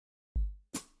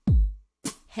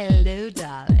Hello,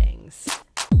 darlings.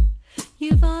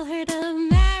 You've all heard of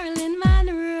Marilyn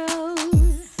Monroe.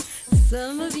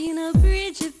 Some of you know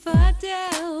Bridget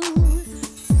Bardot.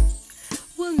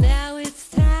 Well, now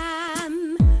it's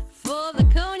time for the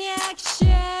Cognac Show.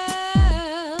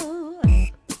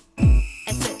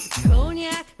 I said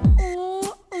cognac,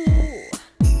 ooh, ooh.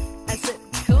 I said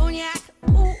cognac,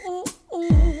 ooh, ooh,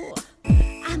 ooh.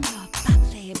 I'm your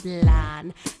bubbly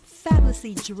blonde,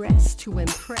 fabulously dressed to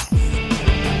impress.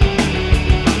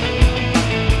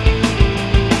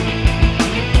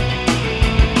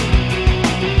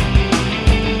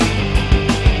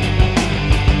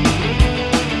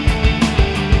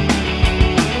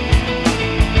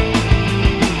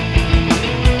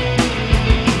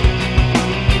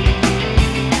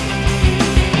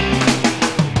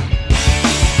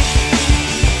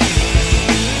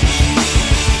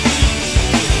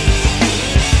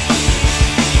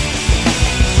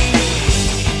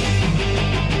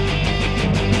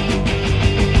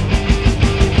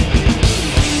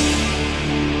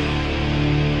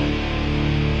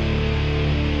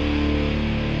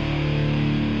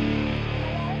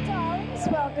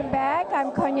 Welcome back.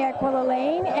 I'm Cognac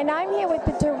Wellerlane, and I'm here with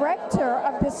the director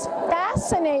of this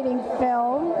fascinating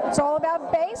film. It's all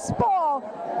about baseball,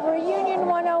 Reunion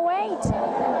 108.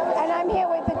 And I'm here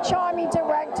with the charming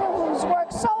director who's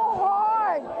worked so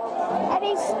hard, and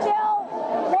he's still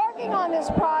working on this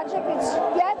project. It's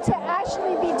yet to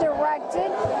actually be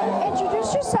directed.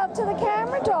 Introduce yourself to the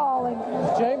camera, darling.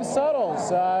 James Suttles,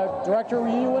 director of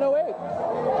Reunion 108.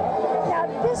 Now,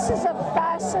 this is a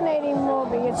fascinating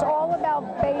movie. It's all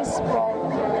about baseball.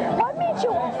 What made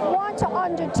you want to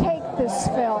undertake this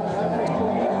film?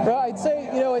 Well, I'd say,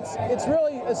 you know, it's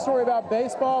really a story about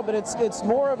baseball, but it's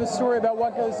more of a story about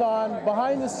what goes on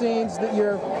behind the scenes that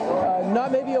you're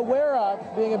not maybe aware of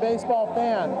being a baseball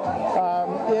fan.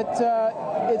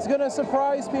 It's going to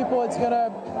surprise people. It's going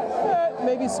to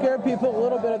maybe scare people a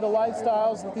little bit of the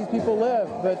lifestyles that these people live,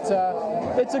 but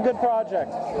it's a good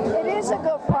project. It is a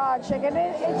good project, and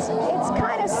it's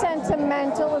kind of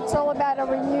sentimental. It's all about a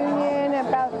reunion,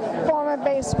 about former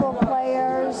baseball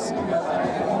players.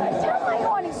 Tell my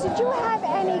audience, did you have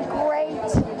any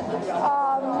great,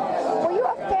 were you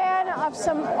a fan of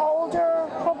some older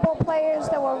football players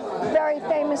that were very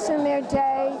famous in their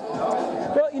day?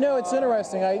 Well, you know, it's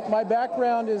interesting. My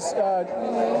background is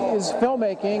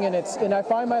filmmaking, and I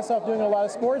find myself doing a lot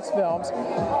of sports films.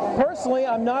 Personally,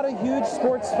 I'm not a huge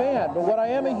sports fan, but what I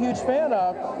am a huge fan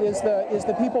of is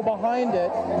the people behind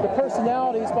it, the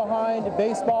personalities behind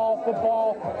baseball,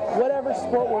 football, whatever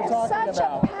sport we're talking about.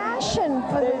 Such a passion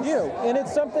for this. They do, and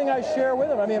it's something I share with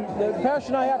them. I mean, the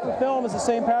passion I have for film is the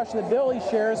same passion that Billy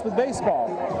shares with baseball.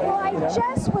 Well, I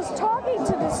just was talking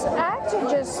to this actor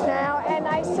just now, and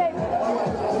I said,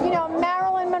 you know,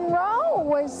 Marilyn Monroe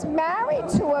was married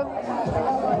to a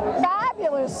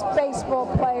fabulous baseball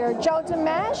player, Joe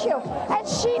DiMaggio, and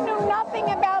she knew nothing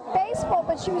about baseball,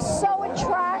 but she was so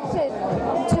attracted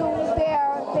to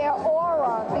their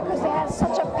aura because they had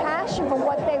such a passion for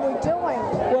what they were doing.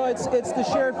 Well, it's the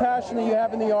shared passion that you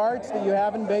have in the arts, that you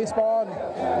have in baseball,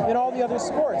 and in all the other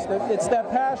sports. It's that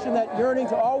passion, that yearning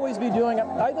to always be doing it.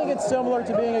 I think it's similar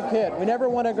to being a kid. We never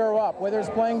want to grow up, whether it's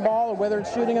playing ball or whether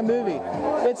it's shooting a movie.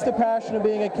 It's the passion of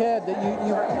being a kid that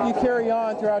you carry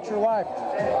on throughout your life.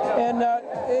 And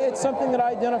it's something that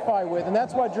I identify with, and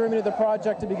that's what drew me to the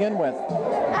project to begin with.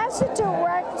 As a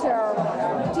director,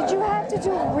 did you have to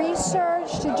do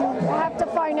research? Did you have to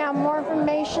find out more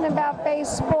information about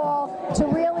baseball to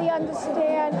really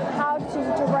understand how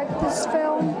to direct this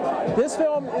film? This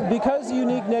film, because of the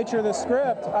unique nature of the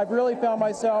script, I've really found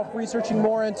myself researching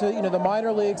more into, you know, the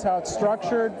minor leagues, how it's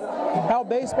structured, how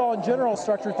baseball in general is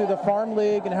structured through the farm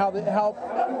league, and how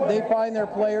they find their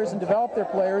players and develop their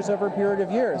players over a period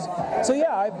of years. So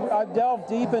yeah, I've delved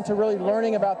deep into really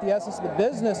learning about the essence of the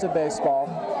business of baseball,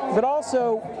 but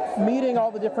also meeting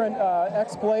all the different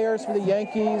ex-players for the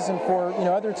Yankees and for, you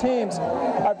know, other teams.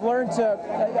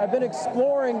 I've been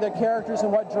exploring the characters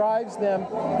and what drives them,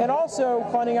 and also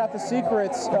finding out the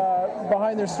secrets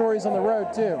behind their stories on the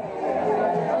road too.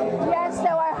 Yes,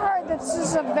 though I heard that this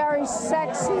is a very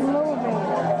sexy movie.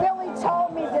 Billy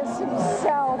told me this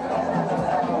himself.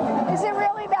 Is it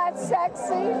really that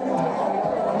sexy?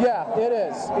 Yeah, it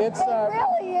is. It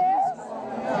really is?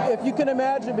 If you can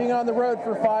imagine being on the road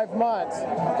for 5 months,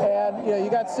 and you know, you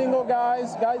got single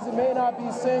guys that may not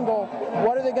be single,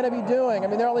 what are they going to be doing? I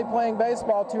mean, they're only playing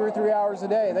baseball 2 or 3 hours a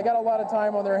day. They got a lot of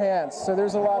time on their hands, so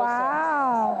there's a lot of sex.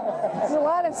 Wow. There's a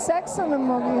lot of sex in the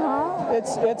movie, huh?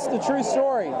 It's the true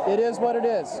story. It is what it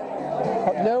is.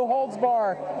 No holds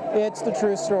bar. It's the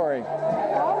true story.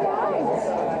 All right.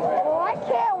 Well, I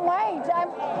can't wait.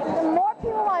 The more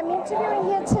people interviewing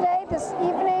here today, this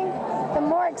evening, the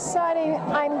more exciting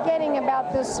I'm getting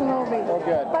about this movie. Oh,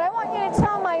 good. But I want you to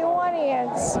tell my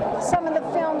audience some of the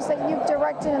films that you've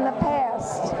directed in the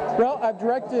past. Well, I've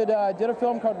directed, did a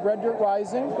film called Red Dirt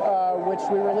Rising, which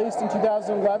we released in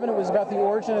 2011. It was about the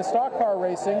origin of stock car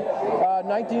racing,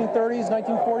 1930s,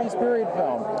 1940s period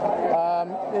film.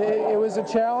 It was a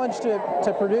challenge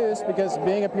to produce because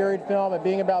being a period film and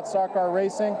being about stock car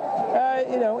racing,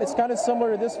 you know, it's kind of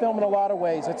similar to this film in a lot of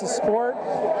ways. It's a sport,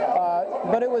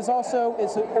 but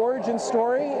it's an origin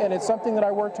story, and it's something that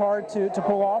I worked hard to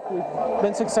pull off. We've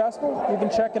been successful. You can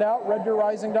check it out,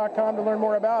 reddirtrising.com, to learn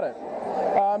more about it.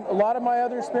 A lot of my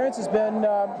other experience has been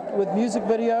with music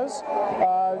videos.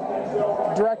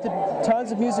 Directed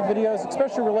tons of music videos,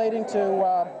 especially relating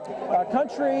to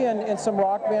country and some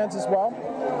rock bands as well.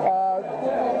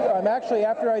 I'm actually,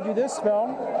 after I do this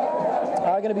film,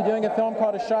 I'm going to be doing a film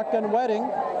called A Shotgun Wedding,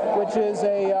 which is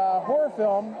a horror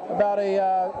film about a...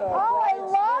 Oh, I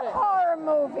love horror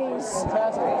movies.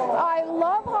 Fantastic. I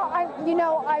love horror. You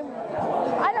know, I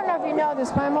don't know if you know this,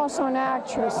 but I'm also an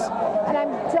actress, and I'm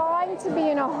dying to be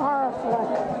in a horror flick.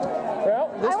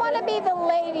 Well, I want to be the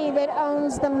lady that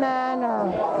owns the manor.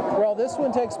 Well, this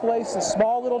one takes place in a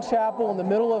small little chapel in the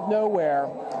middle of nowhere,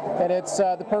 and it's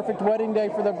the perfect wedding day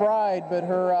for the bride, but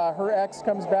her ex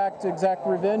comes back to exact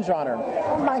revenge on her.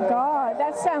 Oh my God,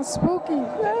 that sounds spooky.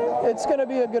 It's going to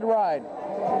be a good ride.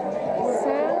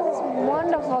 Sounds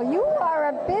wonderful. You are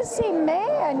a busy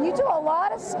man. You do a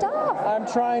lot of stuff. I'm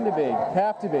trying to be,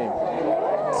 have to be.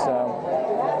 So.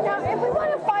 Now, if we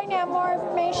want to find out more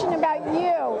information about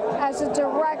you as a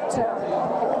director,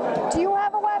 do you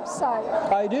have a website?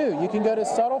 I do. You can go to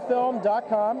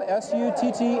Suttlefilm.com,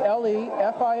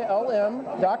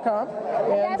 SUTTLEFILM.com.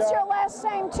 And That's your last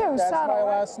name too, that's Suttle. my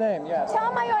last name, yes.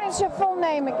 Tell my audience your full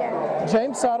name again.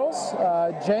 James Suttles,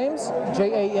 James,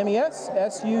 James,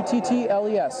 Suttles.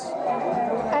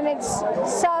 And it's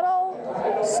Suttle.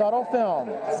 Subtle Film.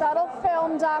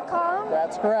 Suttlefilm.com.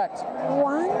 That's correct.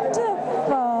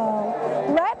 Wonderful.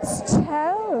 Let's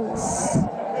toast.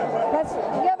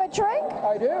 You have a drink?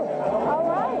 I do. All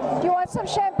right. Do you want some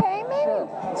champagne, maybe? Sure.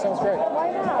 That sounds great.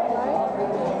 Why not, right?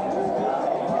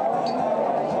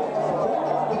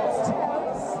 Let's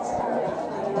toast.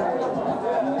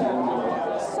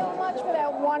 So much for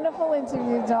that wonderful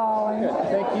interview, darling. Good.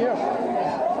 Thank you.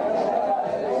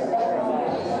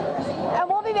 And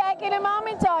we'll be back in a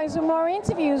moment, darlings, with more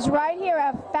interviews right here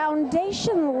at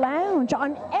Foundation Lounge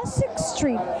on Essex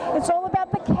Street. It's all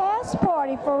about the cast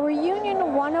party for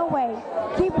Reunion 108.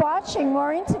 Keep watching,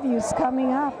 more interviews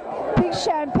coming up. Big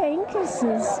champagne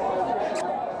kisses.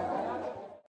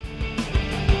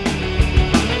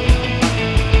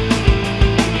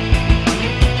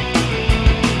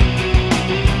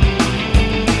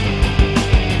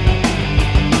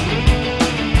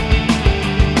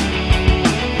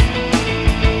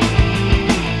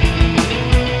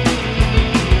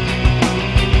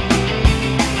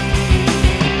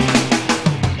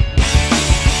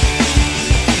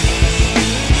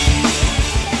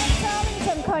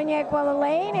 Cognac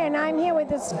Wellerlane, and I'm here with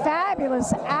this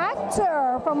fabulous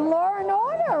actor from Law and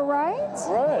Order, right?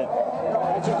 Right.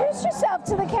 Introduce yourself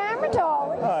to the camera,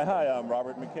 darling. Hi, I'm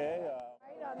Robert McKay.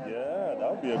 Yeah,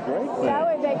 that would be a great thing. That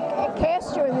way they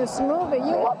cast you in this movie.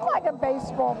 You look like a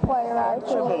baseball player, A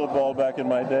actually. little ball back in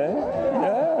my day.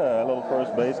 Yeah, a little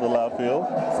first base, a little outfield.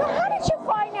 So how did you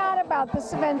find out about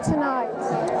this event tonight?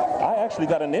 I actually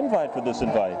got an invite for this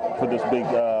big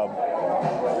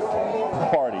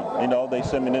party. You know, they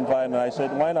sent me an invite, and I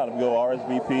said, why not go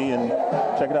RSVP and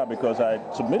check it out, because I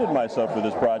submitted myself for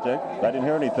this project. I didn't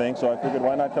hear anything, so I figured,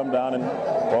 why not come down and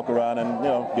walk around and, you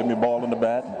know, give me a ball and a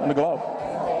bat and a glove.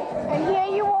 And here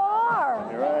you are.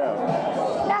 Here I am.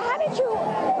 Now, how did you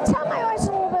tell my audience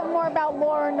a little bit more about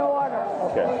Law and Order?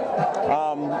 Okay.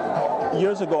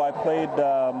 Years ago, I played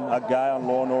a guy on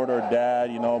Law and Order,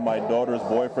 dad. You know, my daughter's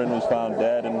boyfriend was found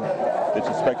dead, and they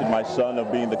suspected my son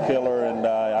of being the killer, and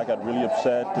I got really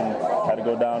upset and had to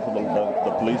go down to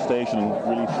the police station and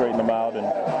really straighten them out, and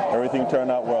everything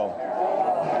turned out well.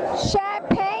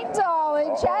 Champagne,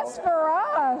 darling, just for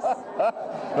us.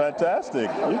 Fantastic.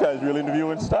 You guys really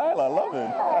interview in style. I love it.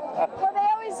 Well, they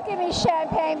always give me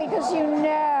champagne because you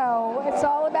know it's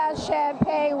all about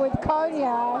champagne with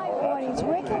cognac. Audience,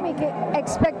 where can we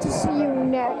expect to see you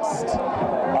next?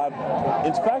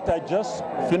 In fact, I just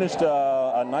finished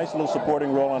a nice little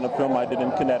supporting role on a film I did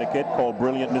in Connecticut called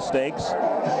Brilliant Mistakes.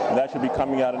 And that should be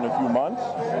coming out in a few months.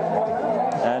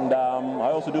 And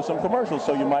I also do some commercials,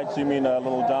 so you might see me in a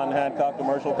little John Hancock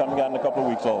commercial coming out in a couple of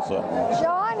weeks also.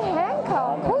 John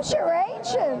Hancock, who's your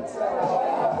agent?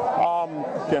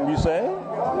 Can we say?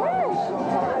 Yes.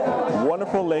 One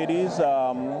wonderful ladies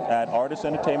at Artist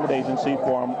Entertainment Agency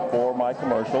for my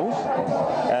commercials.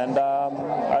 And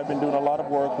I've been doing a lot of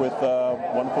work with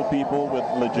wonderful people, with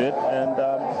Legit, and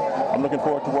I'm looking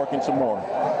forward to working some more.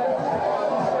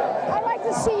 I'd like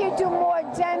to see you do more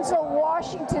Denzel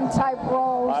Washington type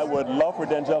roles. I would love for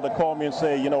Denzel to call me and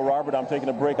say, you know, Robert, I'm taking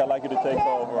a break. I'd like you to take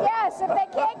over. Yes, if they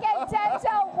can't get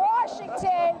Denzel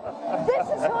Washington, this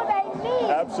is who they need.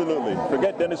 Absolutely.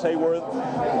 Forget Dennis Hayworth.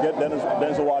 Forget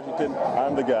Denzel Washington.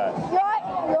 I'm the guy.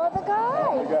 You're the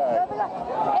guy. You're the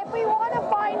guy. If we want to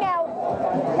find out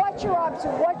what you're up to,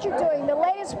 what you're doing, the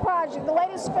latest project, the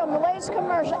latest film, the latest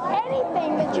commercial,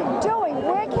 anything that you're doing,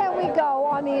 where can we go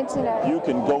on the internet? You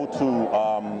can go to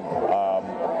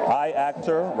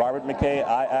iActor, Robert McKay,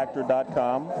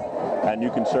 iActor.com, and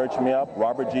you can search me up,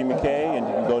 Robert G. McKay, and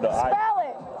you can go to Spell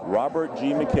it. Robert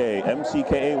G. McKay,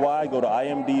 MCKAY, go to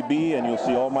IMDb, and you'll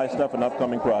see all my stuff and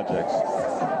upcoming projects.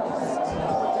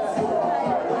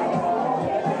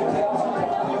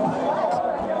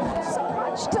 So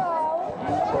much, doll.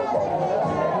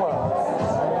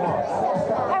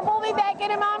 And we'll be back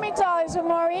in a moment, dollies, with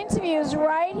more interviews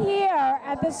right here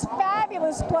at this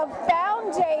fabulous Club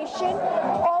Foundation,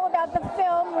 all about the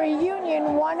film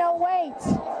Reunion 108.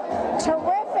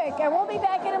 Terrific. And we'll be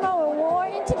back in a moment with more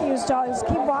interviews, dollies.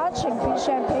 Keep watching. Big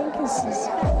champagne kisses.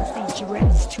 Fancy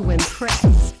dress to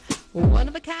impress. One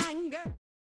of a kind girl.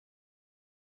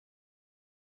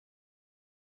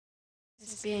 This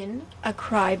has been a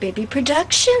Crybaby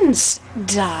Productions,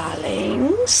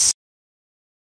 darlings.